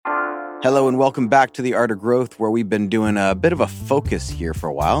Hello and welcome back to The Art of Growth, where we've been doing a bit of a focus here for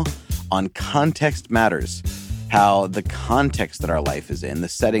a while on context matters. How the context that our life is in, the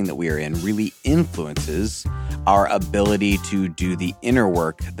setting that we are in, really influences our ability to do the inner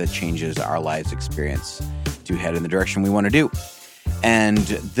work that changes our life's experience to head in the direction we want to do. And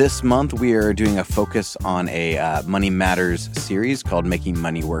this month, we are doing a focus on a Money Matters series called Making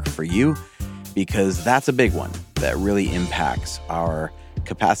Money Work for You, because that's a big one that really impacts our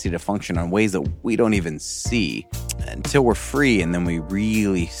capacity to function on ways that we don't even see until we're free, and then we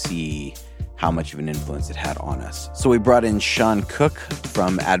really see how much of an influence it had on us. So we brought in Sean Cook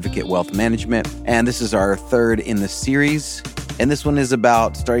from Advocate Wealth Management, and this is our third in the series. And this one is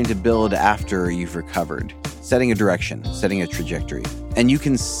about starting to build after you've recovered, setting a direction, setting a trajectory. And you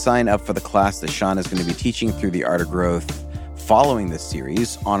can sign up for the class that Sean is going to be teaching through The Art of Growth following this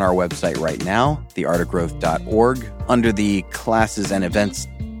series on our website right now, theartofgrowth.org. Under the classes and events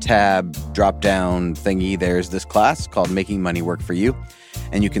tab drop-down thingy, there's this class called Making Money Work for You,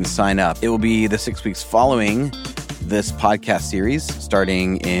 and you can sign up. It will be the 6 weeks following this podcast series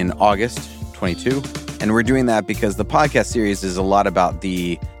starting in August 22. And we're doing that because the podcast series is a lot about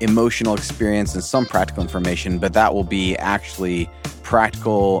the emotional experience and some practical information, but that will be actually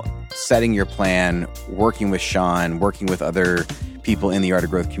practical, setting your plan, working with Sean, working with other people in the Art of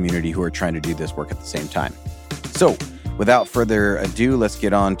Growth community who are trying to do this work at the same time. So without further ado, let's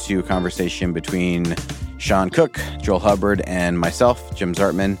get on to a conversation between Sean Cook, Joel Hubbard, and myself, Jim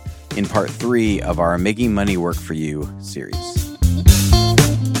Zartman, in part 3 of our Making Money Work for You series.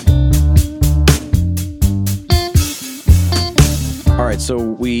 All right, so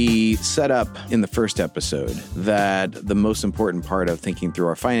we set up in the first episode that the most important part of thinking through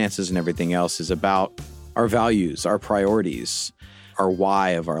our finances and everything else is about our values, our priorities, our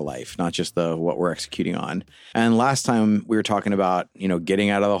why of our life, not just the what we're executing on. And last time we were talking about,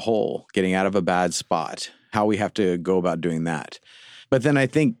 getting out of the hole, getting out of a bad spot, how we have to go about doing that. But then I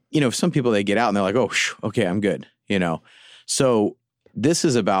think, some people, they get out and they're like, oh, okay, I'm good, So this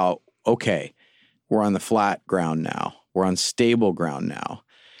is about, okay, we're on the flat ground now. We're on stable ground now.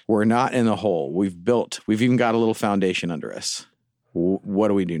 We're not in the hole. We've even got a little foundation under us. What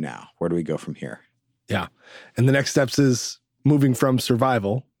do we do now? Where do we go from here? Yeah. And the next steps is moving from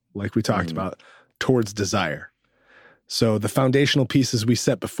survival, like we talked about, towards desire. So the foundational pieces we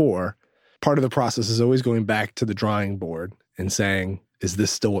set before, part of the process is always going back to the drawing board and saying, is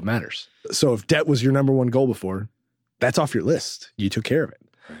this still what matters? So if debt was your number one goal before, that's off your list. You took care of it.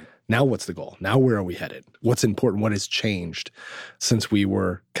 Now what's the goal? Now where are we headed? What's important? What has changed since we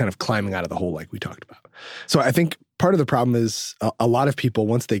were kind of climbing out of the hole like we talked about? So I think part of the problem is a lot of people,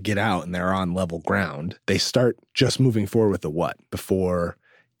 once they get out and they're on level ground, they start just moving forward with the what before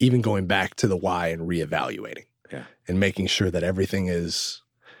even going back to the why and reevaluating and making sure that everything is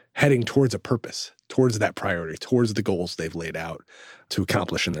heading towards a purpose, towards that priority, towards the goals they've laid out to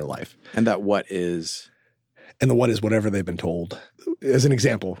accomplish in their life. And that what is? And the what is whatever they've been told. As an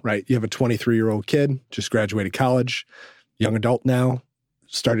example, right? You have a 23-year-old kid, just graduated college, young adult now,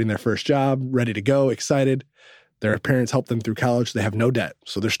 starting their first job, ready to go, excited. Their parents helped them through college. They have no debt,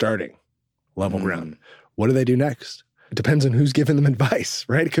 so they're starting level ground. What do they do next? It depends on who's giving them advice,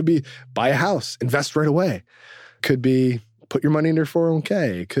 right? It could be buy a house, invest right away. It could be put your money in your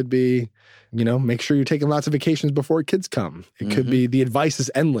 401k. It could be, make sure you're taking lots of vacations before kids come. It could be the advice is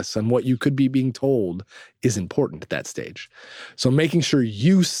endless on what you could be being told is important at that stage. So making sure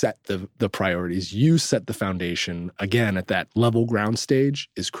you set the priorities, you set the foundation, again, at that level ground stage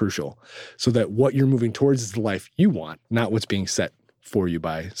is crucial so that what you're moving towards is the life you want, not what's being set for you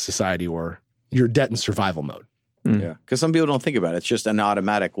by society or your debt and survival mode. Yeah, because some people don't think about it. It's just an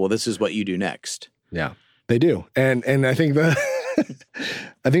automatic, well, this is what you do next. Yeah, they do. And I think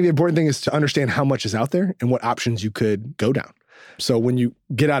I think the important thing is to understand how much is out there and what options you could go down. So when you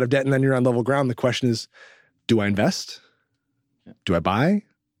get out of debt and then you're on level ground, the question is, do I invest? Do I buy?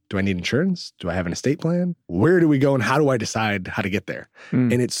 Do I need insurance? Do I have an estate plan? Where do we go and how do I decide how to get there?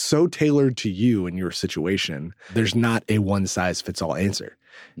 And it's so tailored to you and your situation. There's not a one-size-fits-all answer,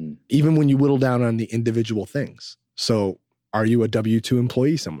 even when you whittle down on the individual things. So are you a W-2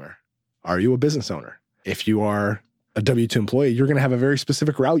 employee somewhere? Are you a business owner? If you are a W-2 employee, you're going to have a very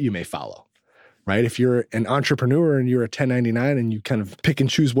specific route you may follow, right? If you're an entrepreneur and you're a 1099 and you kind of pick and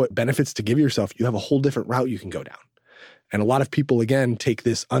choose what benefits to give yourself, you have a whole different route you can go down. And a lot of people, again, take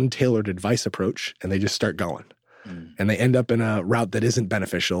this untailored advice approach and they just start going. And they end up in a route that isn't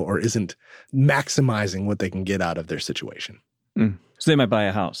beneficial or isn't maximizing what they can get out of their situation. So they might buy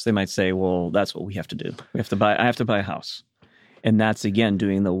a house. They might say, well, that's what we have to do. I have to buy a house. And that's, again,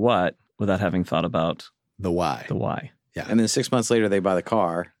 doing the what without having thought about the why. The why. Yeah. And then 6 months later, they buy the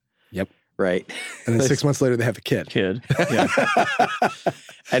car Yep. Right. And then 6 months later, they have the kid. Yeah.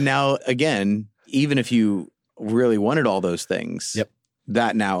 And now, again, even if you really wanted all those things, Yep.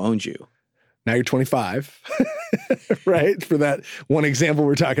 that now owns you. Now you're 25, right? For that one example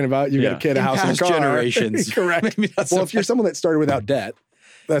we're talking about, you got a kid, a house, and a car. Generations. Correct. Well, if you're someone that started without debt,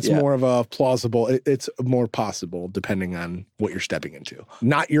 that's more of a plausible, it's more possible depending on what you're stepping into.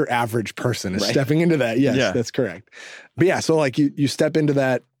 Not your average person is stepping into that. Yes, that's correct. But yeah, so like you step into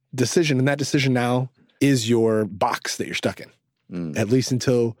that decision, and that decision now is your box that you're stuck in, at least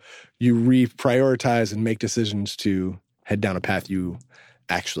until you reprioritize and make decisions to head down a path you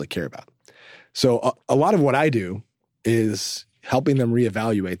actually care about. So a lot of what I do is helping them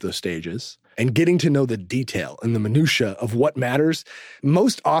reevaluate those stages and getting to know the detail and the minutia of what matters.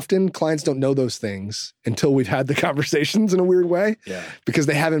 Most often, clients don't know those things until we've had the conversations in a weird way because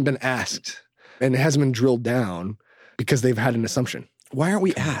they haven't been asked and it hasn't been drilled down because they've had an assumption. Why aren't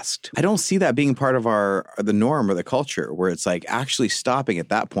we asked? I don't see that being part of the norm or the culture where it's like actually stopping at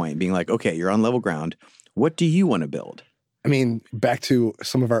that point, being like, okay, you're on level ground. What do you want to build? I mean, back to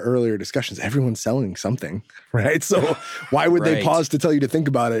some of our earlier discussions, everyone's selling something, right? So why would they pause to tell you to think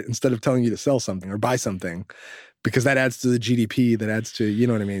about it instead of telling you to sell something or buy something? Because that adds to the GDP, that adds to, you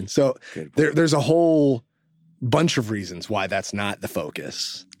know what I mean? So there's a whole bunch of reasons why that's not the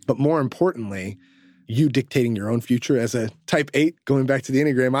focus. But more importantly, you dictating your own future as a type 8, going back to the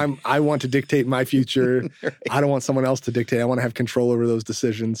Enneagram, I want to dictate my future. I don't want someone else to dictate. I want to have control over those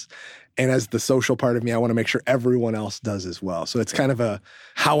decisions. And as the social part of me, I want to make sure everyone else does as well. So it's kind of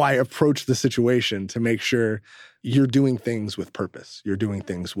how I approach the situation to make sure you're doing things with purpose. You're doing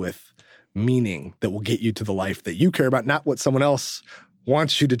things with meaning that will get you to the life that you care about, not what someone else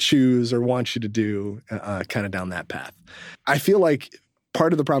wants you to choose or wants you to do, kind of down that path. I feel like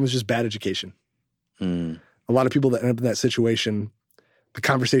part of the problem is just bad education. A lot of people that end up in that situation, the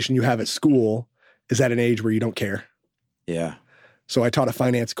conversation you have at school is at an age where you don't care. Yeah. So I taught a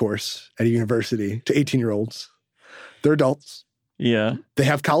finance course at a university to 18-year-olds. They're adults. Yeah. They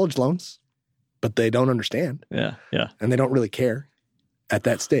have college loans, but they don't understand. Yeah. Yeah. And they don't really care at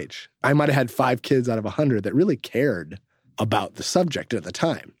that stage. I might have had 5 kids out of 100 that really cared about the subject at the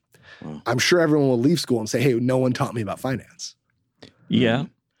time. Wow. I'm sure everyone will leave school and say, hey, no one taught me about finance. Yeah.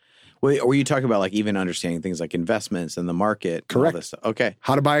 Well, were you talking about like even understanding things like investments and the market? Correct. And all this stuff? Okay.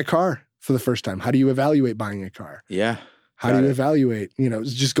 How to buy a car for the first time. How do you evaluate buying a car? Yeah. How do you evaluate? You know,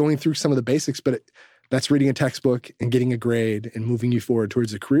 just going through some of the basics, but that's reading a textbook and getting a grade and moving you forward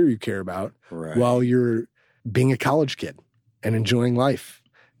towards a career you care about while you're being a college kid and enjoying life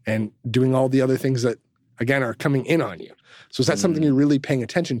and doing all the other things that, again, are coming in on you. So is that something you're really paying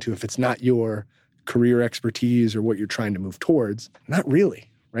attention to if it's not your career expertise or what you're trying to move towards? Not really.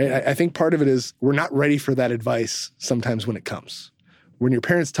 Right? I think part of it is we're not ready for that advice sometimes when it comes. When your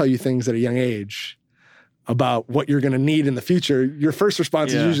parents tell you things at a young age about what you're going to need in the future, your first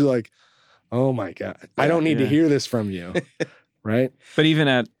response is usually like, oh my God, I don't need to hear this from you. Right? But even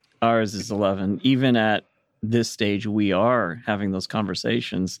at ours is 11, even at this stage, we are having those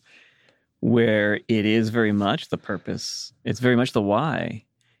conversations where it is very much the purpose. It's very much the why,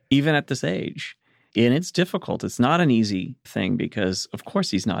 even at this age. And it's difficult. It's not an easy thing because, of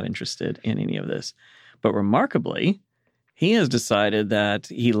course, he's not interested in any of this. But remarkably, he has decided that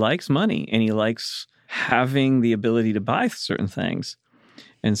he likes money and he likes having the ability to buy certain things.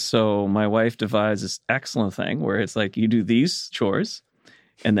 And so my wife devised this excellent thing where it's like you do these chores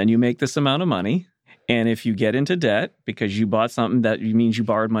and then you make this amount of money. And if you get into debt because you bought something that means you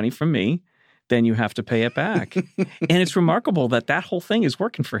borrowed money from me, then you have to pay it back. And it's remarkable that whole thing is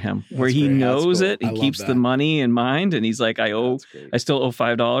working for him, where he knows it. He keeps the money in mind. And he's like, I still owe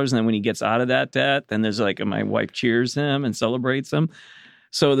 $5. And then when he gets out of that debt, then there's like, my wife cheers him and celebrates him.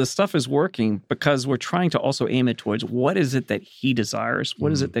 So the stuff is working because we're trying to also aim it towards what is it that he desires?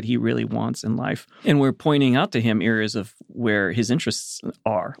 What is it that he really wants in life? And we're pointing out to him areas of where his interests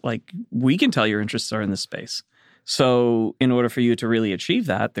are. Like, we can tell your interests are in this space. So in order for you to really achieve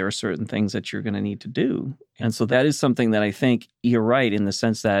that, there are certain things that you're going to need to do. And so that is something that I think you're right in the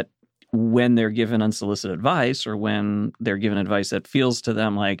sense that when they're given unsolicited advice or when they're given advice that feels to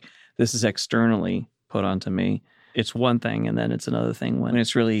them like this is externally put onto me, it's one thing. And then it's another thing when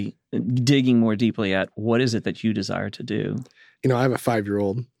it's really digging more deeply at what is it that you desire to do. You know, I have a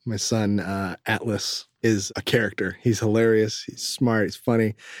 5-year-old. My son, Atlas, is a character. He's hilarious. He's smart. He's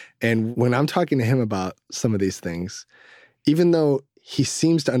funny. And when I'm talking to him about some of these things, even though he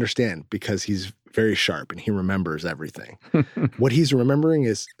seems to understand because he's very sharp and he remembers everything, what he's remembering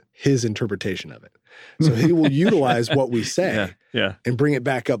is his interpretation of it. So he will utilize what we say and bring it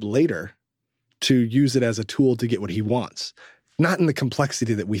back up later to use it as a tool to get what he wants. not in the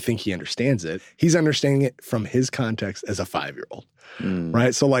complexity that we think he understands it. He's understanding it from his context as a 5-year-old,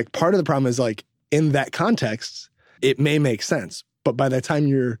 right? So like part of the problem is like in that context, it may make sense. But by the time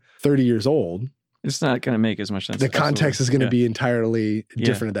you're 30 years old, it's not going to make as much sense. The context is going to be entirely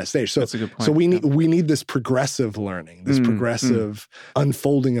different at that stage. So that's a good point. So we need this progressive learning, this progressive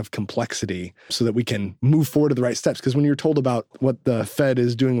unfolding of complexity so that we can move forward to the right steps. Because when you're told about what the Fed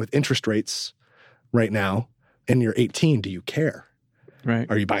is doing with interest rates right now and you're 18, do you care? Right.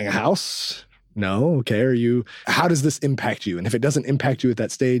 Are you buying a house? No. Okay. How does this impact you? And if it doesn't impact you at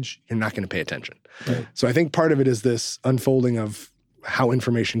that stage, you're not going to pay attention. Right. So I think part of it is this unfolding of how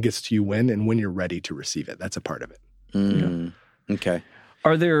information gets to you when you're ready to receive it. That's a part of it. Okay.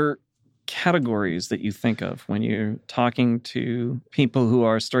 Are there categories that you think of when you're talking to people who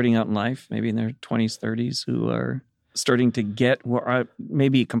are starting out in life, maybe in their 20s, 30s, who are starting to who are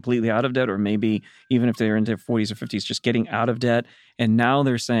maybe completely out of debt, or maybe even if they're in their 40s or 50s, just getting out of debt, and now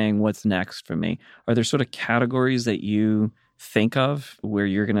they're saying, what's next for me? Are there sort of categories that you think of where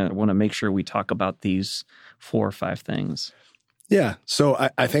you're going to want to make sure we talk about these 4 or 5 things? Yeah. So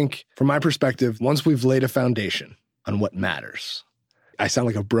I think from my perspective, once we've laid a foundation on what matters, I sound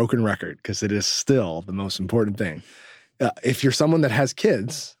like a broken record because it is still the most important thing. If you're someone that has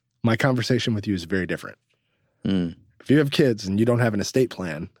kids, my conversation with you is very different. If you have kids and you don't have an estate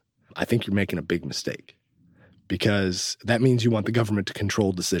plan, I think you're making a big mistake because that means you want the government to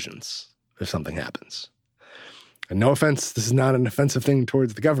control decisions if something happens. And no offense, this is not an offensive thing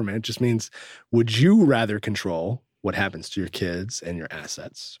towards the government. It just means, would you rather control what happens to your kids and your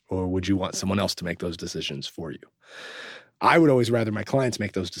assets, or would you want someone else to make those decisions for you? I would always rather my clients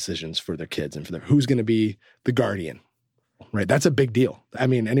make those decisions for their kids and for who's going to be the guardian, right? That's a big deal. I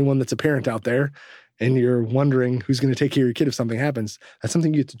mean, anyone that's a parent out there and you're wondering who's going to take care of your kid if something happens, that's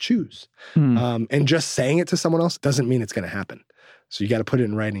something you get to choose. And just saying it to someone else doesn't mean it's going to happen. So you got to put it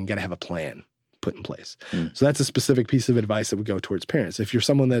in writing. You got to have a plan put in place. So that's a specific piece of advice that would go towards parents. If you're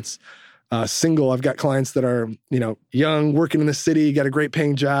someone that's single, I've got clients that are, young, working in the city, got a great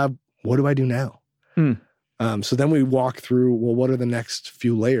paying job. What do I do now? So then we walk through, well, what are the next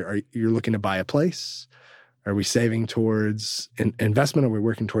few layers? Are you looking to buy a place? Are we saving towards investment? Are we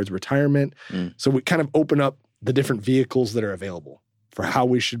working towards retirement? So we kind of open up the different vehicles that are available for how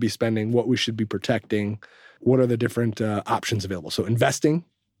we should be spending, what we should be protecting, what are the different options available. So investing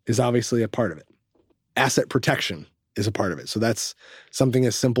is obviously a part of it. Asset protection is a part of it. So that's something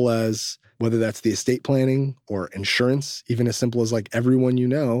as simple as whether that's the estate planning or insurance, even as simple as like everyone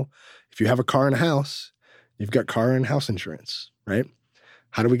if you have a car and a house, you've got car and house insurance, right?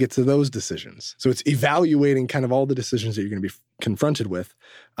 How do we get to those decisions? So it's evaluating kind of all the decisions that you're going to be confronted with.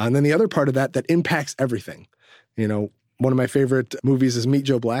 And then the other part of that impacts everything. One of my favorite movies is Meet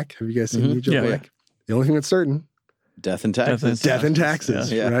Joe Black. Have you guys seen Meet Joe Black? Yeah. The only thing that's certain, death and taxes. Death and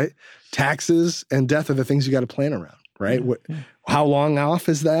taxes, right? Taxes and death are the things you got to plan around, right? How long off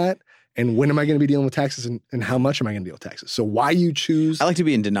is that? And when am I going to be dealing with taxes and how much am I going to deal with taxes? So why you choose... I like to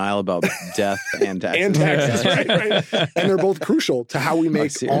be in denial about death and taxes. And taxes, right? And they're both crucial to how we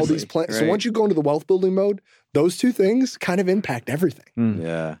make all these plans. Right. So once you go into the wealth building mode, those two things kind of impact everything.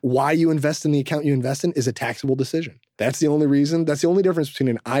 Yeah. Why you invest in the account you invest in is a taxable decision. That's the only reason. That's the only difference between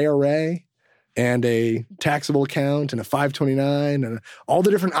an IRA and a taxable account and a 529 and all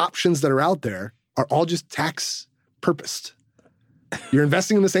the different options that are out there are all just tax purposed. You're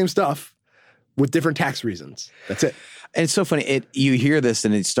investing in the same stuff with different tax reasons. That's it. And it's so funny. You hear this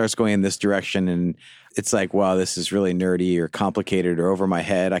and it starts going in this direction and it's like, wow, this is really nerdy or complicated or over my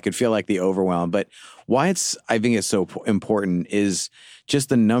head. I could feel like the overwhelm. But why I think it's so important is just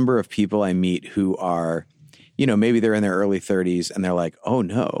the number of people I meet who are, maybe they're in their early 30s and they're like, oh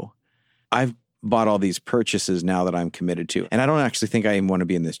no, I've bought all these purchases now that I'm committed to. And I don't actually think I even want to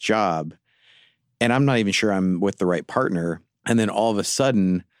be in this job. And I'm not even sure I'm with the right partner. And then all of a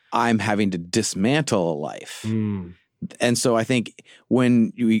sudden, I'm having to dismantle a life. And so I think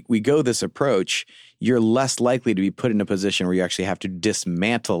when we go this approach, you're less likely to be put in a position where you actually have to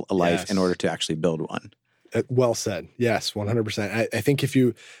dismantle a life in order to actually build one. Well said. Yes, 100%. I think if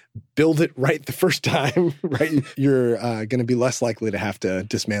you build it right the first time, right, you're going to be less likely to have to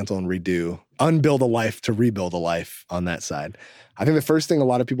dismantle and unbuild a life to rebuild a life on that side. I think the first thing a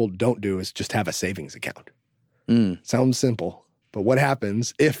lot of people don't do is just have a savings account. Sounds simple, but what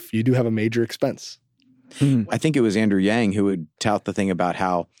happens if you do have a major expense? I think it was Andrew Yang who would tout the thing about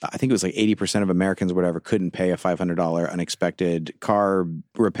how I think it was like 80% of Americans or whatever couldn't pay a $500 unexpected car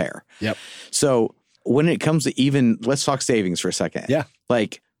repair. Yep. So when it comes to let's talk savings for a second. Yeah.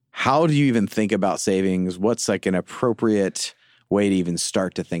 Like, how do you even think about savings? What's like an appropriate way to even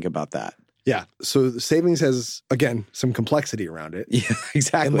start to think about that? Yeah. So savings has, again, some complexity around it. Yeah,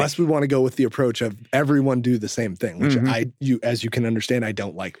 exactly. Unless we want to go with the approach of everyone do the same thing, which as you can understand, I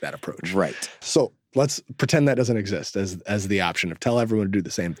don't like that approach. Right. So let's pretend that doesn't exist as the option of tell everyone to do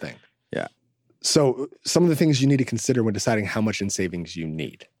the same thing. Yeah. So some of the things you need to consider when deciding how much in savings you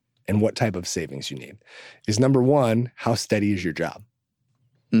need and what type of savings you need is, number one, how steady is your job?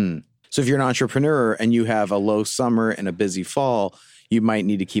 So if you're an entrepreneur and you have a low summer and a busy fall, you might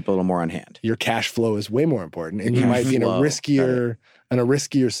need to keep a little more on hand. Your cash flow is way more important, and you might be in a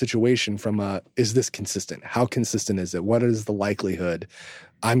riskier situation from is this consistent? How consistent is it? What is the likelihood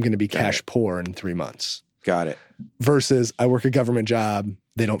I'm going to be cash poor in 3 months? Got it. Versus I work a government job,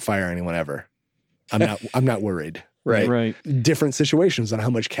 they don't fire anyone ever. I'm not worried. Right. Different situations on how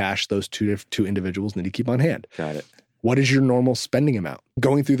much cash those two individuals need to keep on hand. Got it. What is your normal spending amount?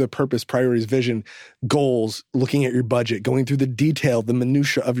 Going through the purpose, priorities, vision, goals, looking at your budget, going through the detail, the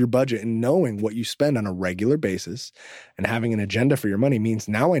minutia of your budget, and knowing what you spend on a regular basis and having an agenda for your money means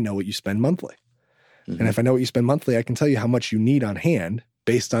now I know what you spend monthly. And if I know what you spend monthly, I can tell you how much you need on hand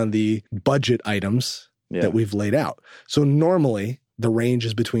based on the budget items that we've laid out. So normally the range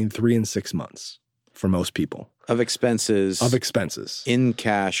is between 3 and 6 months for most people. Of expenses. In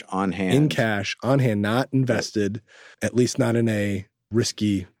cash on hand. In cash on hand, not invested, at least not in a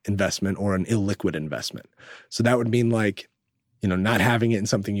risky investment or an illiquid investment. So that would mean not having it in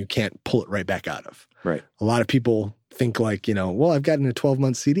something you can't pull it right back out of. Right. A lot of people think well, I've got it in a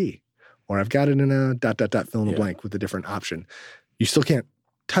 12-month CD or I've got it in a ... fill in the blank with a different option. You still can't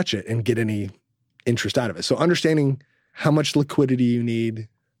touch it and get any interest out of it. So understanding how much liquidity you need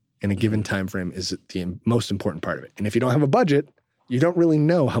in a given time frame is the most important part of it. And if you don't have a budget, you don't really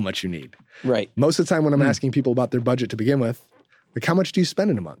know how much you need. Right. Most of the time when I'm asking people about their budget to begin with, how much do you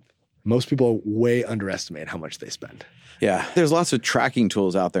spend in a month? Most people way underestimate how much they spend. Yeah. There's lots of tracking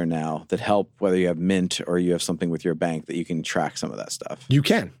tools out there now that help, whether you have Mint or you have something with your bank that you can track some of that stuff. You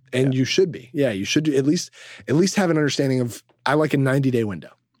can, and you should be. Yeah, you should at least have an understanding of, I like a 90-day window.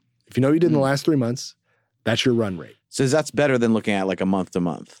 If you know what you did in the last 3 months, that's your run rate. So that's better than looking at a month to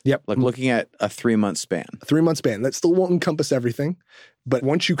month. Yep. Looking at a 3-month span. A 3-month span. That still won't encompass everything. But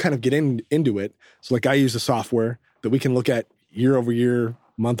once you kind of get into it, so I use a software that we can look at year over year,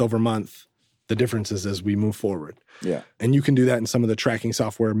 month over month, the differences as we move forward. Yeah. And you can do that in some of the tracking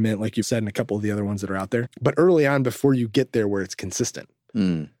software, Mint, like you said, and a couple of the other ones that are out there. But early on, before you get there where it's consistent,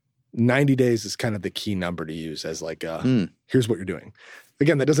 90 days is kind of the key number to use as here's what you're doing.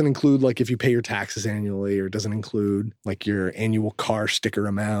 Again, that doesn't include if you pay your taxes annually, or it doesn't include your annual car sticker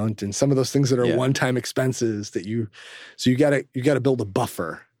amount and some of those things that are one-time expenses so you gotta build a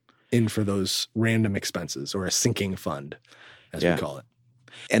buffer in for those random expenses, or a sinking fund, as we call it.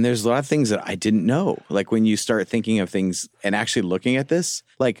 And there's a lot of things that I didn't know. When you start thinking of things and actually looking at this,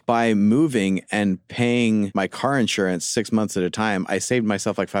 by moving and paying my car insurance 6 months at a time, I saved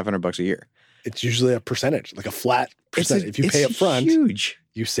myself $500 a year. It's usually a percentage, a flat percent. If you pay up front, huge.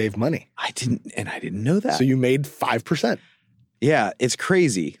 You save money. I didn't know that. So you made 5%. Yeah, it's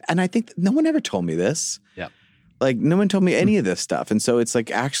crazy. And I think no one ever told me this. Yeah. No one told me any of this stuff. And so it's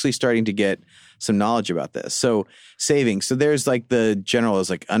actually starting to get some knowledge about this. So saving. So there's the general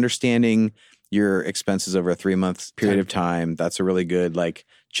is understanding your expenses over a 3-month period of time. That's a really good,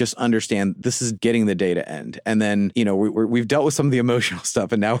 just understand this is getting the data end. And then, we've dealt with some of the emotional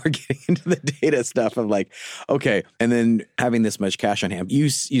stuff, and now we're getting into the data stuff of okay. And then having this much cash on hand. You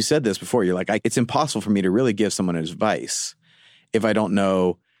said this before. You're it's impossible for me to really give someone advice if I don't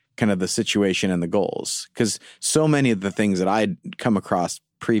know kind of the situation and the goals. Because so many of the things that I'd come across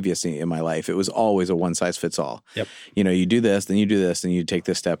previously in my life, it was always a one size fits all. Yep. You do this, then you do this, and you take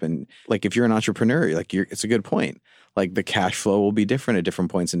this step. And if you're an entrepreneur, it's a good point. The cash flow will be different at different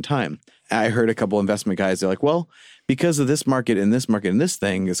points in time. I heard a couple investment guys, they're well, because of this market and this market and this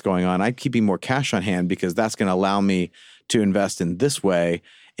thing that's going on, I'm keeping more cash on hand because that's going to allow me to invest in this way,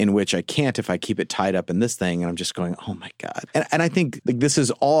 in which I can't if I keep it tied up in this thing. And I'm just going, oh my God. And I think this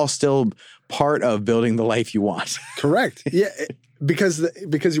is all still part of building the life you want. Correct. Yeah. Because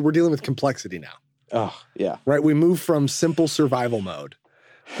we're dealing with complexity now. Oh, yeah. Right? We move from simple survival mode,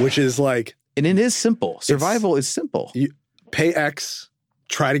 which is and it is simple. Survival is simple. You pay X,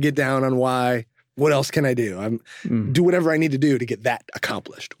 try to get down on Y. What else can I do? Do whatever I need to do to get that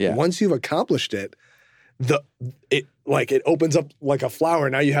accomplished. Yeah. Once you've accomplished it, it opens up like a flower.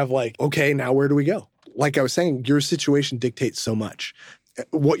 Now you have okay, now where do we go? Like I was saying, your situation dictates so much.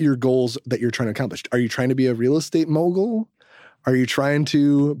 What your goals that you're trying to accomplish. Are you trying to be a real estate mogul? Are you trying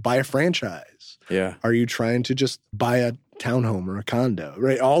to buy a franchise? Yeah. Are you trying to just buy a townhome or a condo,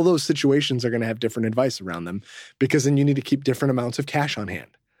 right? All those situations are going to have different advice around them, because then you need to keep different amounts of cash on hand.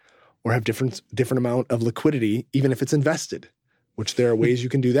 or have different amount of liquidity, even if it's invested, which there are ways you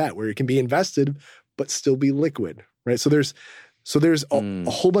can do that, where it can be invested but still be liquid, right? So there's a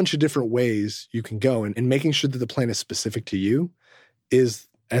whole bunch of different ways you can go, and making sure that the plan is specific to you is,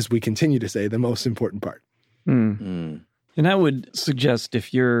 as we continue to say, the most important part. And I would suggest,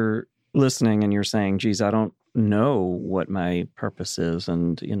 if you're listening and you're saying, geez, I don't know what my purpose is,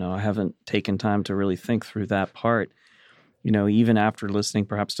 and, I haven't taken time to really think through that part, even after listening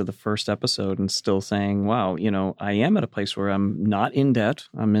perhaps to the first episode and still saying, wow, I am at a place where I'm not in debt,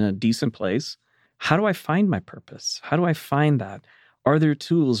 I'm in a decent place. How do I find my purpose? How do I find that? Are there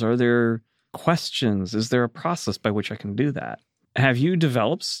tools? Are there questions? Is there a process by which I can do that? Have you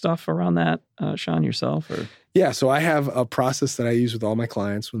developed stuff around that, Sean, yourself? Or? Yeah, so I have a process that I use with all my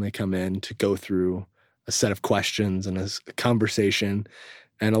clients when they come in to go through a set of questions and a conversation.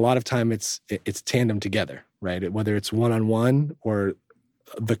 And a lot of time it's tandem together, right? Whether it's one-on-one or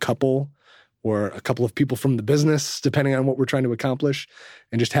the couple or a couple of people from the business, depending on what we're trying to accomplish,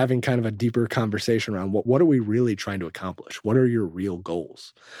 and just having kind of a deeper conversation around what are we really trying to accomplish? What are your real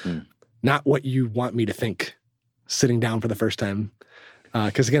goals? Not what you want me to think sitting down for the first time.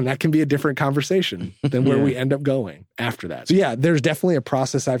 Because again, that can be a different conversation than where we end up going after that. So yeah, there's definitely a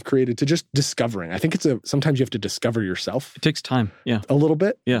process I've created to just discovering. I think sometimes you have to discover yourself. It takes time, a little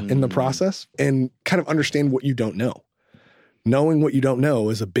bit in the process, and kind of understand what you don't know. Knowing what you don't know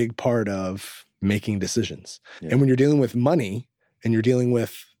is a big part of making decisions. And when you're dealing with money and you're dealing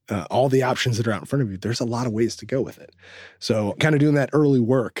with all the options that are out in front of you, there's a lot of ways to go with it. So kind of doing that early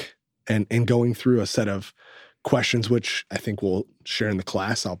work and going through a set of questions, which I think we'll share in the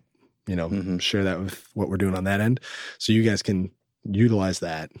class. I'll, share that with what we're doing on that end. So you guys can utilize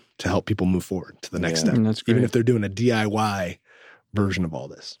that to help people move forward to the next step. That's great. Even if they're doing a DIY version of all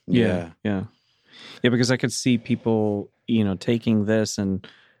this. Yeah, because I could see people, taking this and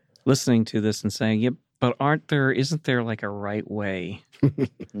listening to this and saying, yep, but isn't there like a right way?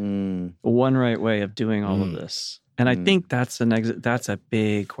 One right way of doing all of this? And I think that's a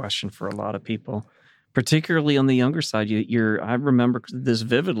big question for a lot of people, particularly on the younger side. I remember this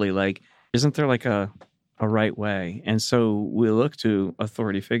vividly, like, isn't there like a right way? And so we look to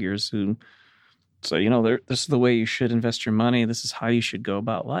authority figures who say, this is the way you should invest your money. This is how you should go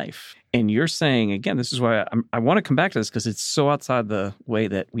about life. And you're saying, again, this is why I want to come back to this, because it's so outside the way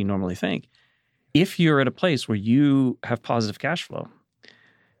that we normally think. If you're at a place where you have positive cash flow,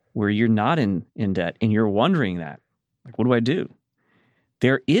 where you're not in debt, and you're wondering that, like, what do I do?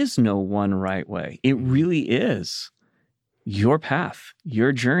 There is no one right way. It really is your path,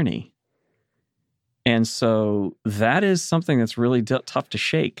 your journey. And so that is something that's really tough to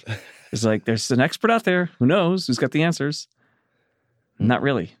shake. It's like, there's an expert out there who knows, who's got the answers. Not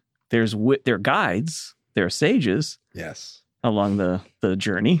really. There are guides, there are sages. Yes. Along the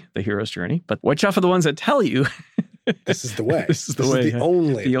journey, the hero's journey. But watch out for the ones that tell you this is the way. This is the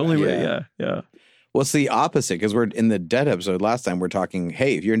only way. Yeah. Well, it's the opposite, because we're in the debt episode last time. We're talking,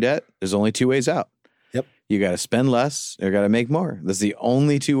 hey, if you're in debt, there's only two ways out. Yep. You got to spend less or got to make more. That's the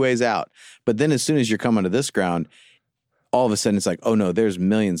only two ways out. But then as soon as you're coming to this ground, all of a sudden it's like, oh no, there's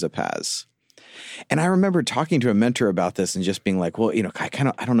millions of paths. And I remember talking to a mentor about this and just being like, well, I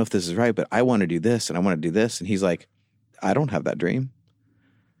don't know if this is right, but I want to do this and I want to do this. And he's like, I don't have that dream.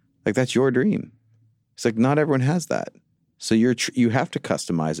 Like, that's your dream. It's like, not everyone has that. So you have to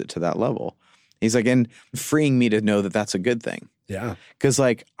customize it to that level. He's like, and freeing me to know that that's a good thing. Yeah. Because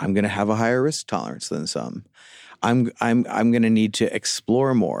like, I'm going to have a higher risk tolerance than some. I'm going to need to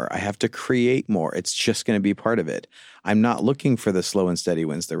explore more. I have to create more. It's just going to be part of it. I'm not looking for the slow and steady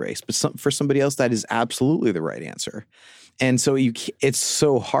wins the race, but for somebody else, that is absolutely the right answer. And so it's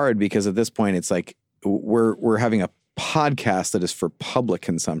so hard, because at this point, it's like we're having a podcast that is for public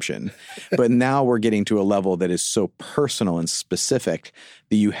consumption, but now we're getting to a level that is so personal and specific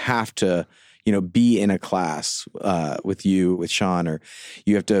that you have to, be in a class with Sean, or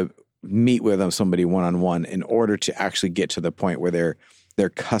you have to meet with somebody one-on-one in order to actually get to the point where they're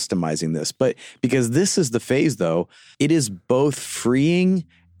customizing this. But because this is the phase, though, it is both freeing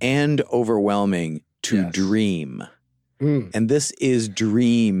and overwhelming to dream. And this is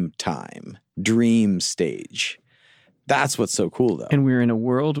dream time, dream stage. That's what's so cool, though. And we're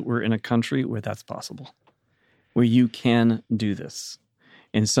in a country where that's possible, where you can do this.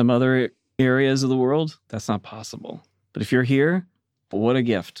 In some other areas of the world, that's not possible. But if you're here, what a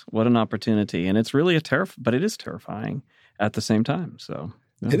gift, what an opportunity. And it's really but it is terrifying at the same time. So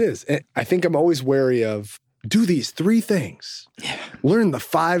It is. I think I'm always wary of, do these 3 things. Yeah. Learn the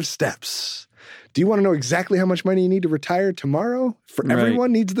 5 steps. Do you want to know exactly how much money you need to retire tomorrow?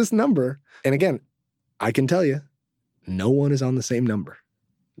 Everyone needs this number. And again, I can tell you, no one is on the same number.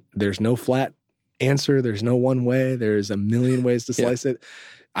 there's no flat answer. There's no one way. There's a million ways to slice it.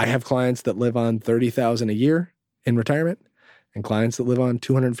 I have clients that live on $30,000 a year in retirement and clients that live on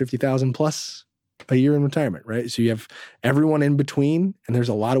 $250,000 plus a year in retirement, right? So you have everyone in between, and there's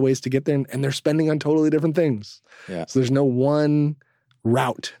a lot of ways to get there, and they're spending on totally different things. Yeah. So there's no one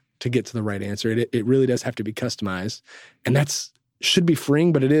route to get to the right answer. It really does have to be customized. And that's should be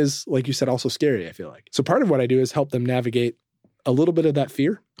freeing, but it is, like you said, also scary, I feel like. So part of what I do is help them navigate a little bit of that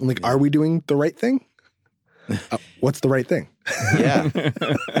fear. Like, are we doing the right thing? What's the right thing? Yeah.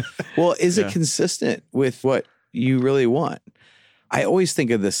 Well, is it consistent with what you really want? I always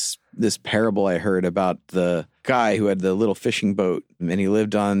think of this parable I heard about the guy who had the little fishing boat, and he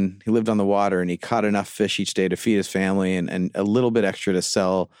lived on the water, and he caught enough fish each day to feed his family and a little bit extra to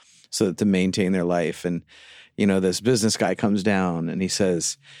sell so that to maintain their life. And this business guy comes down and he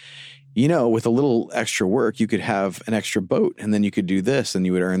says, with a little extra work, you could have an extra boat, and then you could do this, and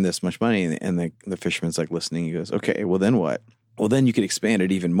you would earn this much money. And the fisherman's like listening. He goes, okay, well then what? Well, then you could expand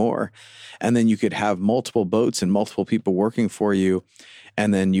it even more. And then you could have multiple boats and multiple people working for you.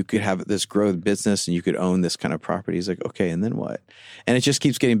 And then you could have this grow business and you could own this kind of property. He's like, okay, and then what? And it just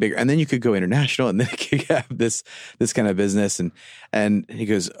keeps getting bigger. And then you could go international, and then you could have this kind of business. And he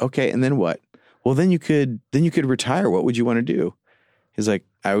goes, okay, and then what? Well, then you could retire. What would you want to do? He's like,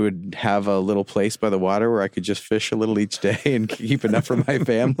 I would have a little place by the water where I could just fish a little each day and keep enough for my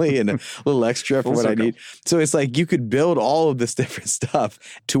family and a little extra for what I need. So it's like you could build all of this different stuff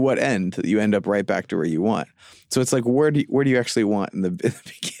to what end? You end up right back to where you want. So it's like, where do you actually want in the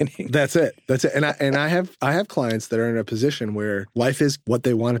beginning? That's it. And I have clients that are in a position where life is what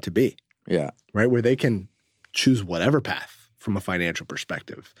they want it to be. Yeah. Right? Where they can choose whatever path from a financial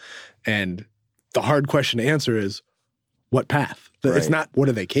perspective. And the hard question to answer is, what path? Right. It's not what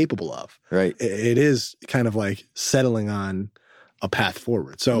are they capable of. Right. It is kind of like settling on a path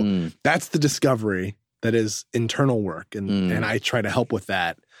forward. So that's the discovery that is internal work. And I try to help with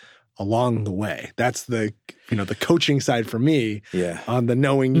that along the way. That's the coaching side for me. Yeah. On the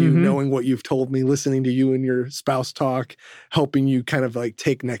knowing you, knowing what you've told me, listening to you and your spouse talk, helping you kind of like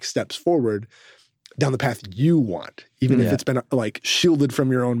take next steps forward down the path you want, even if it's been like shielded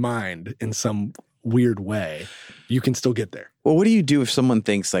from your own mind in some weird way, you can still get there. Well, what do you do if someone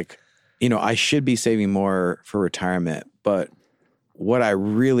thinks like, I should be saving more for retirement, but what I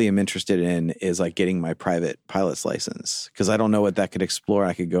really am interested in is like getting my private pilot's license because I don't know what that could explore.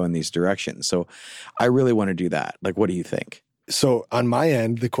 I could go in these directions. So I really want to do that. Like, what do you think? So on my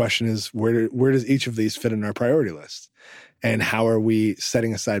end, the question is where does each of these fit in our priority list? And how are we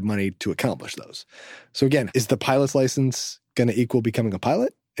setting aside money to accomplish those? So again, is the pilot's license going to equal becoming a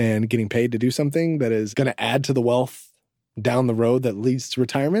pilot and getting paid to do something that is going to add to the wealth down the road that leads to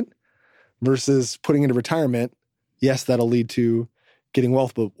retirement versus putting into retirement? Yes, that'll lead to getting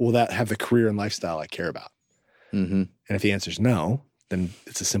wealth, but will that have the career and lifestyle I care about? Mm-hmm. And if the answer is no, then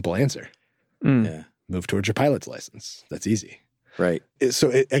it's a simple answer. Yeah. Move towards your pilot's license. That's easy. Right.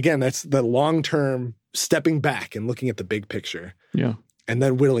 So again, that's the long-term stepping back and looking at the big picture. Yeah. And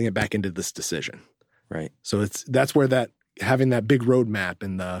then whittling it back into this decision. Right. So that's where that having that big roadmap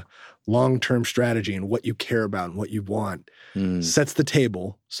and the long-term strategy and what you care about and what you want sets the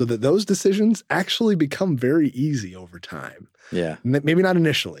table so that those decisions actually become very easy over time. Yeah. Maybe not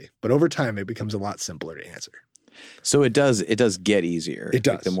initially, but over time it becomes a lot simpler to answer. So it does get easier. It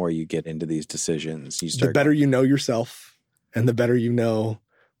does. Like the more you get into these decisions, you start. The better you know yourself and the better you know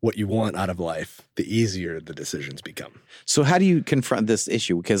what you want out of life, the easier the decisions become. So how do you confront this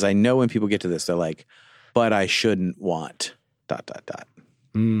issue? Because I know when people get to this, they're like, but I shouldn't want ...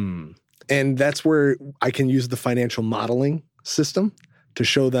 And that's where I can use the financial modeling system to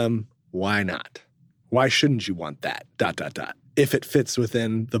show them why not. Why shouldn't you want that ... if it fits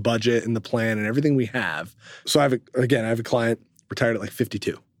within the budget and the plan and everything we have. So I have a client retired at like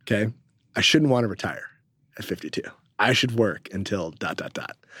 52. Okay. I shouldn't want to retire at 52. I should work until ...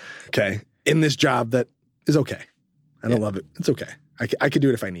 Okay. In this job that is okay. I don't love it. It's okay. I could do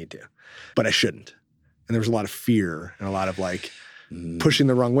it if I need to, but I shouldn't. And there was a lot of fear and a lot of like pushing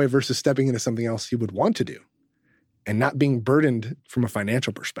the wrong way versus stepping into something else he would want to do and not being burdened from a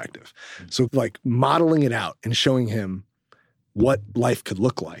financial perspective. So like modeling it out and showing him what life could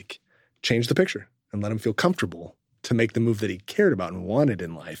look like, change the picture and let him feel comfortable to make the move that he cared about and wanted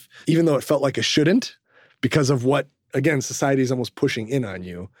in life, even though it felt like a shouldn't because of what, again, society is almost pushing in on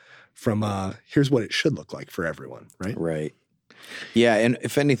you from here's what it should look like for everyone, right? Right. Yeah, and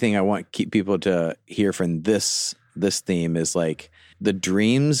if anything, I want people to hear from this theme is like the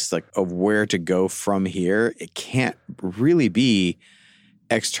dreams like of where to go from here. It can't really be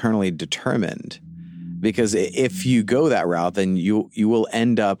externally determined. Because if you go that route, then you will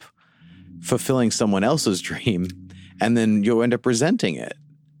end up fulfilling someone else's dream, and then you'll end up resenting it.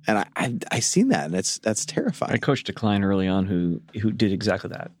 And I've seen that, and that's terrifying. I coached a client early on who did exactly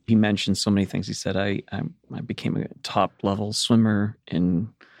that. He mentioned so many things. He said, I became a top level swimmer in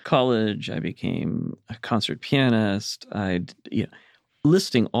college. I became a concert pianist.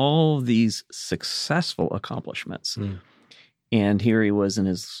 Listing all these successful accomplishments. And here he was in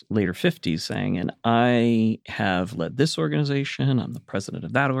his later 50s saying, and I have led this organization. I'm the president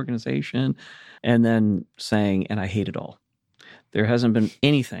of that organization. And then saying, and I hate it all. There hasn't been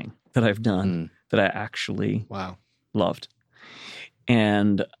anything that I've done that I actually loved.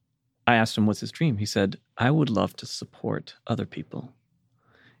 And I asked him, what's his dream? He said, I would love to support other people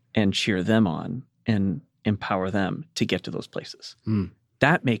and cheer them on and empower them to get to those places.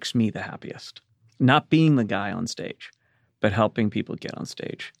 That makes me the happiest. Not being the guy on stage, but helping people get on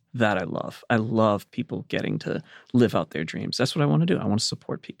stage. That I love. I love people getting to live out their dreams. That's what I want to do. I want to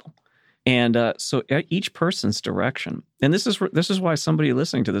support people. And so each person's direction, and this is why somebody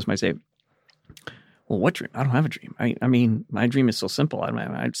listening to this might say, well, what dream? I don't have a dream. I mean, my dream is so simple.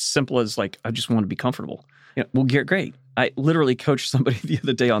 It's simple as like, I just want to be comfortable. Well, great. I literally coached somebody the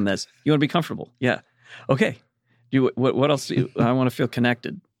other day on this. You want to be comfortable? Yeah. Okay. What else? I want to feel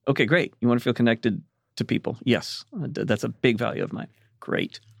connected. Okay, great. You want to feel connected to people? Yes. That's a big value of mine.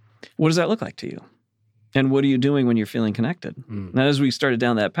 Great. What does that look like to you? And what are you doing when you're feeling connected? And as we started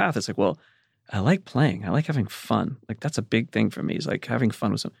down that path, it's like, well, I like playing. I like having fun. Like, that's a big thing for me. It's like having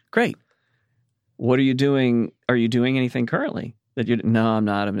fun with someone. Great. What are you doing? Are you doing anything currently that you? No, I'm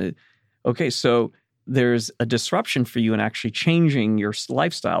not. Okay, so there's a disruption for you in actually changing your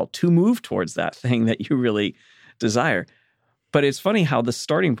lifestyle to move towards that thing that you really desire. But it's funny how the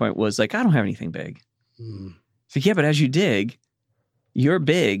starting point was like, I don't have anything big. So yeah, but as you dig, your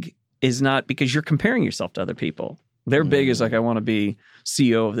big is not because you're comparing yourself to other people. Their big is like, I want to be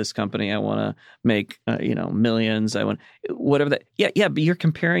CEO of this company. I want to make millions. I want whatever that. Yeah, but you're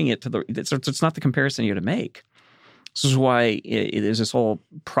comparing it to it's not the comparison you're to make. This is why there's this whole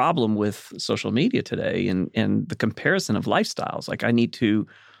problem with social media today and the comparison of lifestyles. Like, I need to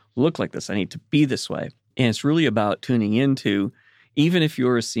look like this. I need to be this way. And it's really about tuning into, even if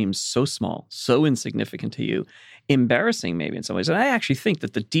yours seems so small, so insignificant to you, embarrassing maybe in some ways. And I actually think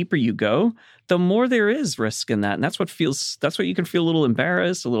that the deeper you go, the more there is risk in that. And that's what you can feel a little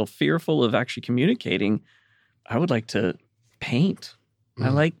embarrassed, a little fearful of actually communicating. I would like to paint. I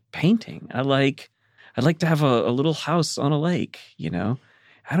like painting. I'd like to have a little house on a lake,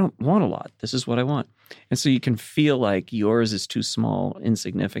 I don't want a lot. This is what I want. And so you can feel like yours is too small,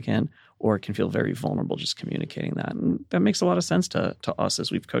 insignificant, or it can feel very vulnerable just communicating that. And that makes a lot of sense to us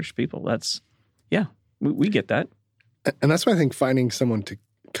as we've coached people. We get that. And that's why I think finding someone to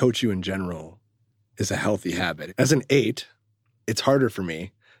coach you in general is a healthy habit. As an 8, it's harder for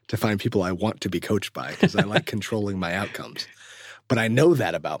me to find people I want to be coached by because I like controlling my outcomes. But I know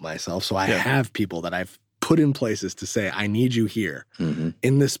that about myself, so I have people that I've put in places to say, I need you here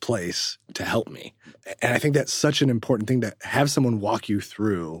in this place to help me. And I think that's such an important thing, to have someone walk you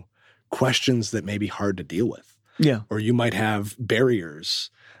through questions that may be hard to deal with. Yeah. Or you might have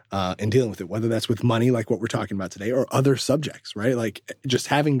barriers in dealing with it, whether that's with money, like what we're talking about today, or other subjects, right? Like, just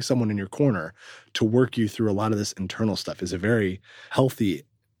having someone in your corner to work you through a lot of this internal stuff is a very healthy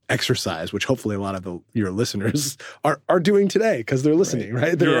exercise, which hopefully a lot of your listeners are doing today because they're listening,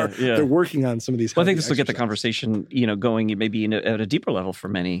 right? They're working on some of these. Well, I think this will get the conversation, going maybe at a deeper level for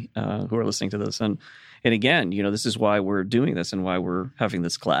many who are listening to this. And again, this is why we're doing this and why we're having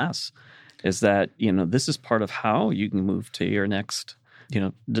this class, is that, this is part of how you can move to your next,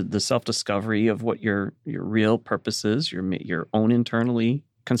 the self-discovery of what your real purpose is, your own internally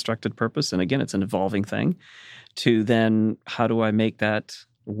constructed purpose. And again, it's an evolving thing, to then how do I make that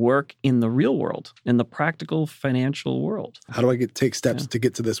work in the real world, in the practical financial world? How do I take steps to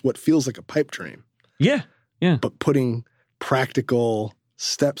get to this, what feels like a pipe dream? Yeah. But putting practical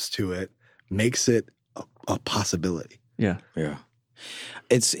steps to it makes it a possibility. Yeah.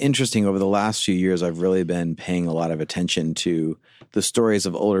 It's interesting. Over the last few years, I've really been paying a lot of attention to the stories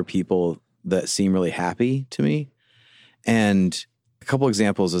of older people that seem really happy to me. And a couple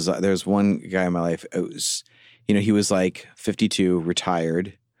examples is there's one guy in my life. It was, he was like 52,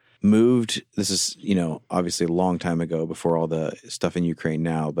 retired, moved. This is, obviously a long time ago, before all the stuff in Ukraine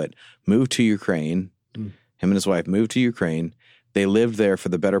now, but moved to Ukraine. Him and his wife moved to Ukraine. They lived there for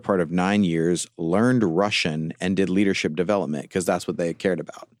the better part of 9 years, learned Russian, and did leadership development because that's what they cared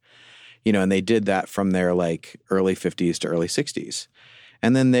about. And they did that from their like early 50s to early 60s.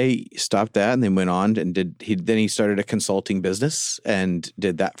 And then they stopped that and they went on and then he started a consulting business and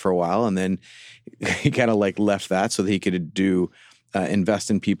did that for a while. And then he kind of like left that so that he could do, invest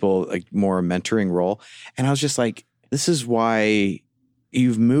in people, like more mentoring role. And I was just like, this is why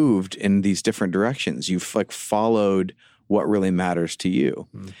you've moved in these different directions. You've like followed what really matters to you.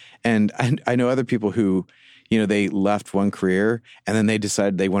 And I know other people who, they left one career and then they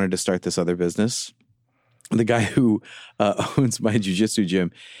decided they wanted to start this other business. The guy who owns my jiu-jitsu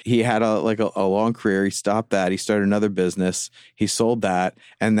gym, he had a long career. He stopped that. He started another business. He sold that.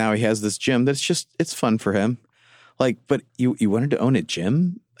 And now he has this gym that's it's fun for him. Like, but you wanted to own a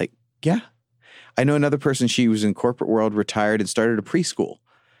gym? Like, yeah. I know another person, she was in corporate world, retired and started a preschool.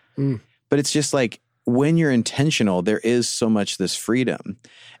 But it's just like, when you're intentional, there is so much this freedom.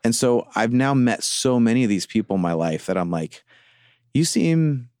 And so I've now met so many of these people in my life that I'm like, you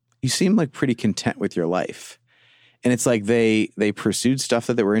seem like pretty content with your life. And it's like they pursued stuff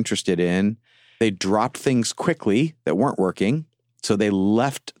that they were interested in. They dropped things quickly that weren't working. So they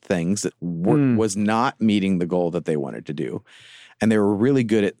left things that was not meeting the goal that they wanted to do. And they were really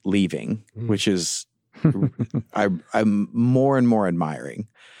good at leaving, which is I'm more and more admiring.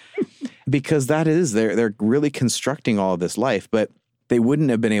 Because that is, they're really constructing all of this life, but they wouldn't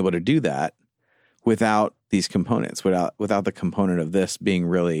have been able to do that without these components, without the component of this being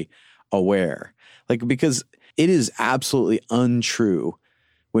really aware. Like, because it is absolutely untrue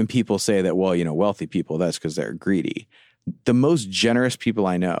when people say that, well, wealthy people, that's because they're greedy. The most generous people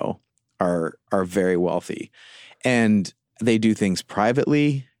I know are very wealthy, and they do things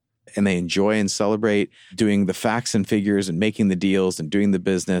privately. And they enjoy and celebrate doing the facts and figures and making the deals and doing the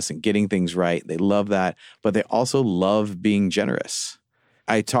business and getting things right. They love that, but they also love being generous.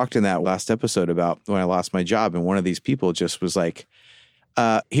 I talked in that last episode about when I lost my job, and one of these people just was like,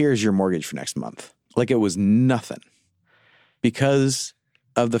 here's your mortgage for next month. Like, it was nothing because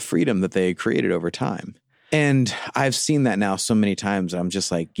of the freedom that they had created over time. And I've seen that now so many times. I'm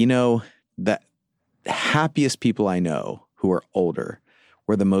just like, the happiest people I know who are older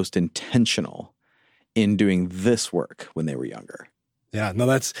were the most intentional in doing this work when they were younger. Yeah, no,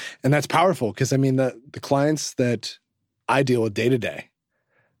 that's powerful, because I mean the clients that I deal with day to day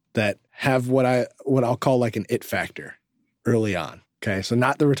that have what I'll call like an it factor early on. Okay, so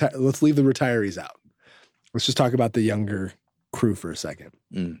not let's leave the retirees out. Let's just talk about the younger crew for a second.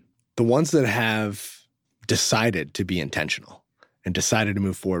 The ones that have decided to be intentional and decided to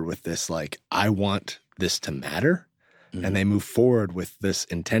move forward with this, like, I want this to matter. And they move forward with this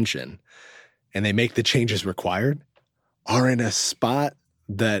intention and they make the changes required, are in a spot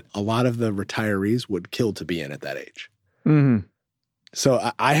that a lot of the retirees would kill to be in at that age.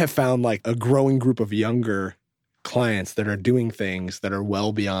 So I have found like a growing group of younger clients that are doing things that are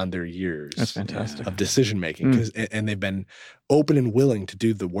well beyond their years. That's fantastic. Of decision making, and they've been open and willing to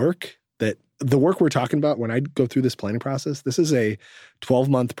do the work we're talking about. When I go through this planning process, this is a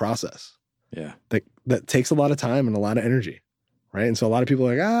 12-month process. Yeah. That takes a lot of time and a lot of energy, right? And so a lot of people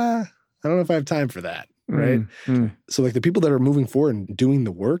are like, I don't know if I have time for that, right? So like the people that are moving forward and doing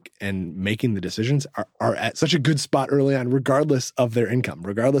the work and making the decisions are at such a good spot early on, regardless of their income,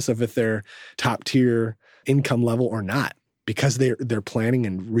 regardless of if they're top tier income level or not, because they're planning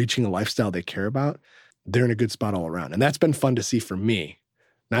and reaching a lifestyle they care about. They're in a good spot all around. And that's been fun to see for me.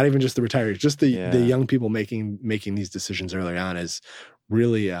 Not even just the retirees, just the young people making these decisions early on is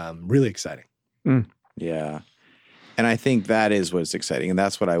really, really exciting. Yeah. And I think that is what's exciting. And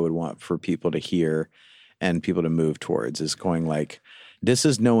that's what I would want for people to hear and people to move towards, is going like, this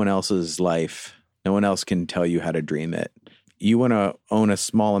is no one else's life. No one else can tell you how to dream it. You want to own a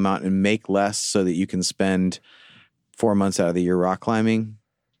small amount and make less so that you can spend 4 months out of the year rock climbing?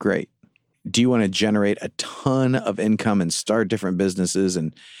 Great. Do you want to generate a ton of income and start different businesses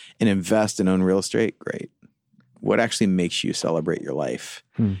and invest and own real estate? Great. What actually makes you celebrate your life?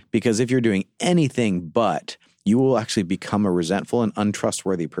 Because if you're doing anything but, you will actually become a resentful and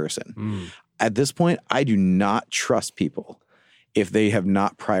untrustworthy person. At this point, I do not trust people if they have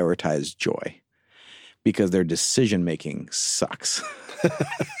not prioritized joy, because their decision-making sucks.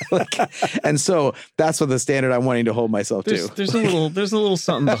 And so that's what the standard I'm wanting to hold myself to. There's a little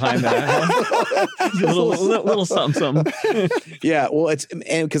something behind that. Huh? a little something. Yeah, well,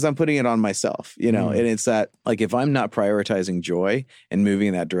 and because I'm putting it on myself, and it's that, like, if I'm not prioritizing joy and moving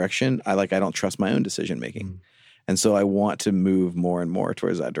in that direction, I don't trust my own decision making, and so I want to move more and more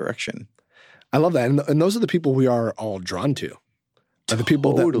towards that direction. I love that, and those are the people we are all drawn to. Are the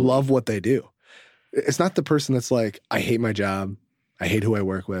people that love what they do. It's not the person that's like, I hate my job. I hate who I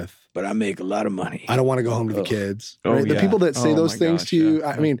work with. But I make a lot of money. I don't want to go home to the kids. Oh, right? The yeah. people that say those things gosh, to you,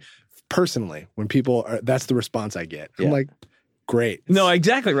 yeah. I mean, personally, when people are, that's the response I get. I'm like, great. No,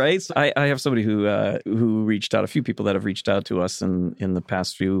 exactly right. So I have somebody who reached out, a few people that have reached out to us in the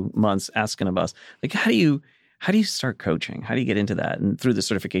past few months asking about us, like, how do you start coaching? How do you get into that? And through the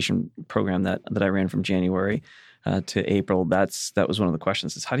certification program that I ran from January to April, that was one of the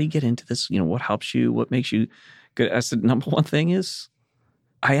questions is how do you get into this? What helps you? What makes you good? I said, number one thing is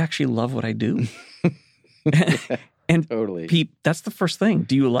I actually love what I do. And Totally. Pete, that's the first thing.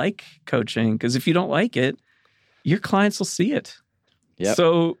 Do you like coaching? Because if you don't like it, your clients will see it. Yep.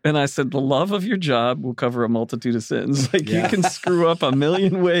 So, and I said, the love of your job will cover a multitude of sins. Like you can screw up a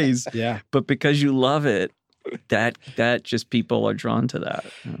million ways. Yeah. But because you love it, that just people are drawn to that.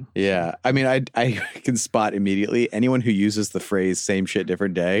 Yeah. I mean, I can spot immediately anyone who uses the phrase same shit,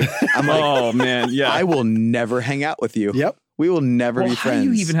 different day. I'm like, Oh man, yeah. I will never hang out with you. Yep. We will never be How friends.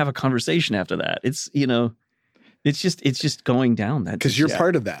 do you even have a conversation after that? It's it's just going down that Because you're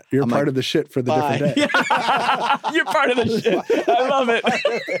part of that. You're part of the shit for the different day. You're part of the shit. I love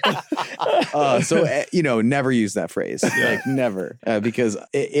it. So never use that phrase. Like never. Because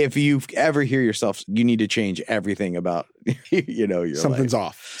if you ever hear yourself, you need to change everything about, your Something's life.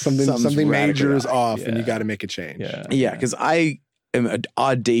 off. Something Something's major is radically off, and you Yeah. got to make a change. Yeah, because I am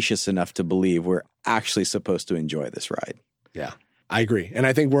audacious enough to believe we're actually supposed to enjoy this ride. Yeah, I agree. And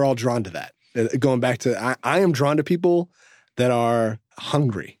I think we're all drawn to that. Going back to, I am drawn to people that are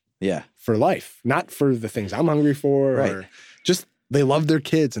hungry Yeah. for life, not for the things I'm hungry for, Right. or just they love their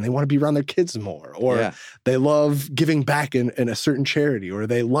kids and they want to be around their kids more, or Yeah. they love giving back in a certain charity, or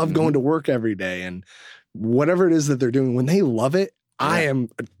they love going to work every day, and whatever it is that they're doing, when they love it, I am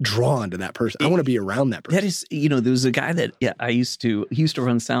drawn to that person. I want to be around that person. That is, there was a guy that he used to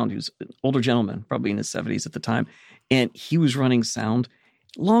run sound. He was an older gentleman, probably in his 70s at the time. And he was running sound,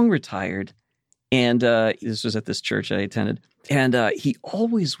 long retired. And this was at this church I attended. And he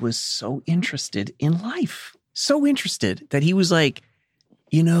always was so interested in life. So interested that he was like,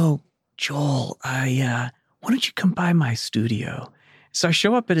 Joel, why don't you come by my studio? So I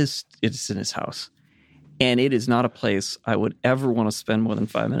show up it's in his house. And it is not a place I would ever want to spend more than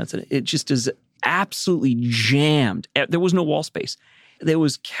 5 minutes in. It just is absolutely jammed. There was no wall space. There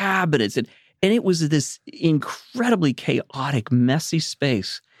was cabinets. And it was this incredibly chaotic, messy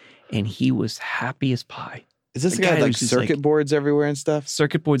space. And he was happy as pie. Is this The the guy guy with was just circuit boards everywhere and stuff?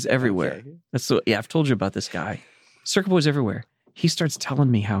 Circuit boards everywhere. Okay. I've told you about this guy. Circuit boards everywhere. He starts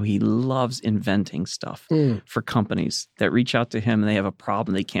telling me how he loves inventing stuff for companies that reach out to him and they have a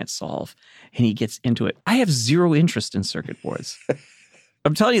problem they can't solve. And he gets into it. I have zero interest in circuit boards.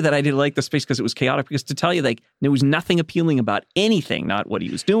 I'm telling you that I didn't like the space because it was chaotic, because to tell you, like, there was nothing appealing about anything, not what he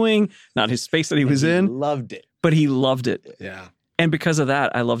was doing, not his space that he was in, Loved it. but he loved it. Yeah. And because of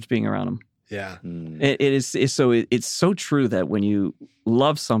that, I loved being around him. Yeah. It's so true that when you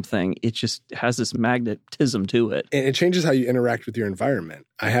love something, it just has this magnetism to it. And it changes how you interact with your environment.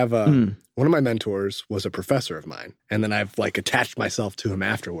 I have one of my mentors was a professor of mine, and then I've attached myself to him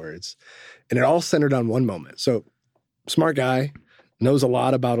afterwards. And it all centered on one moment. So smart guy, knows a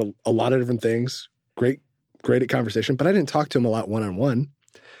lot about a lot of different things, great at conversation, but I didn't talk to him a lot one-on-one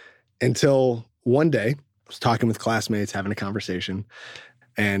until one day I was talking with classmates, having a conversation,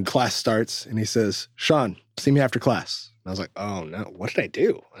 and class starts, and he says, "Sean, see me after class." And I was like, "Oh no, what did I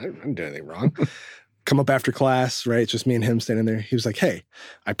do? I didn't do anything wrong." Come up after class, right? It's just me and him standing there. He was like, "Hey,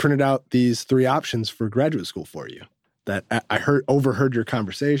 I printed out these 3 options for graduate school for you that I overheard your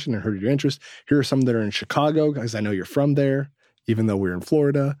conversation and heard your interest. Here are some that are in Chicago, because I know you're from there, even though we're in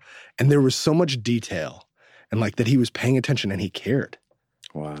Florida." And there was so much detail and that he was paying attention and he cared.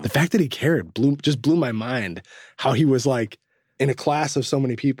 Wow. The fact that he cared blew my mind, how he was in a class of so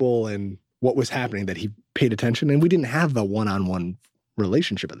many people and what was happening, that he paid attention. And we didn't have the one-on-one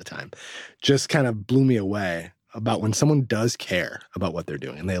relationship at the time. Just kind of blew me away about when someone does care about what they're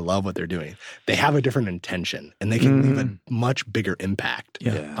doing and they love what they're doing, they have a different intention and they can leave a much bigger impact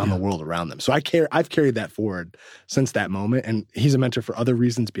on the world around them. So I've carried that forward since that moment. And he's a mentor for other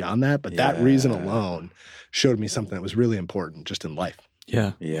reasons beyond that. But that reason alone showed me something that was really important just in life.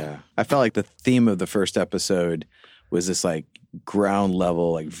 Yeah. Yeah. I felt like the theme of the first episode was this ground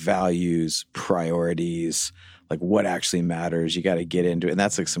level, values, priorities, what actually matters. You got to get into it. And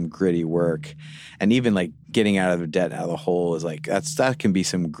that's some gritty work. And even getting out of the debt, out of the hole is that can be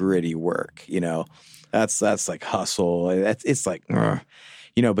some gritty work, that's hustle. It's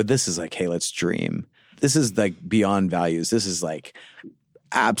but this is hey, let's dream. This is beyond values. This is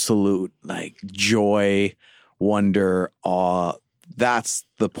absolute joy, wonder, awe. That's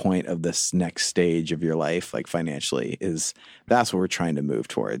the point of this next stage of your life, financially, that's what we're trying to move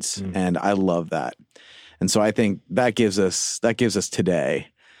towards. And I love that. And so I think that gives us today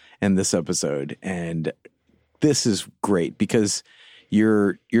in this episode. And this is great because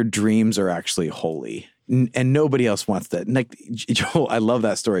your dreams are actually holy. And nobody else wants that. And like, Joel, I love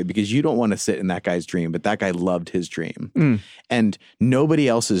that story because you don't want to sit in that guy's dream, but that guy loved his dream. And nobody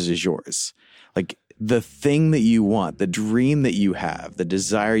else's is yours. Like the thing that you want, the dream that you have, the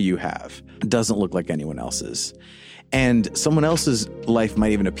desire you have doesn't look like anyone else's. And someone else's life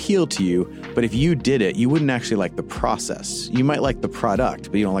might even appeal to you, but if you did it, you wouldn't actually like the process. You might like the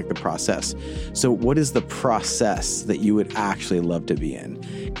product, but you don't like the process. So what is the process that you would actually love to be in?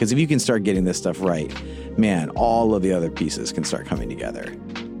 Because if you can start getting this stuff right, man, all of the other pieces can start coming together.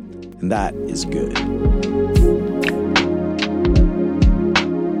 And that is good.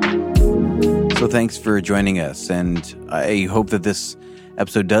 So thanks for joining us. And I hope that this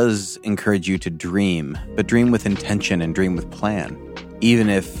episode does encourage you to dream, but dream with intention and dream with plan. Even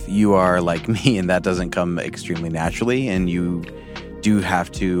if you are like me and that doesn't come extremely naturally and you do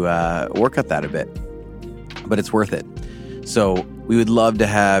have to work at that a bit, but it's worth it. So we would love to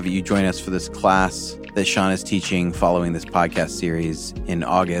have you join us for this class that Sean is teaching following this podcast series in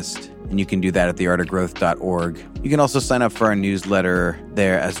August. And you can do that at theartofgrowth.org. You can also sign up for our newsletter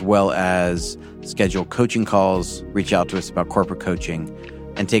there, as well as schedule coaching calls, reach out to us about corporate coaching,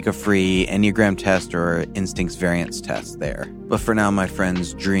 and take a free Enneagram test or Instincts variance test there. But for now, my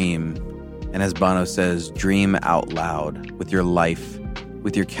friends, dream. And as Bono says, dream out loud with your life,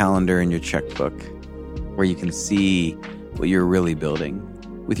 with your calendar and your checkbook, where you can see what you're really building.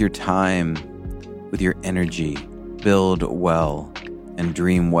 With your time, with your energy, build well and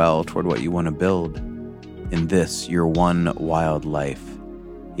dream well toward what you want to build. In this, your one wild life.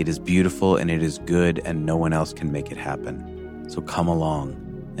 It is beautiful and it is good and no one else can make it happen. So come along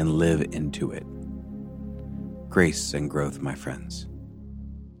and live into it. Grace and growth, my friends.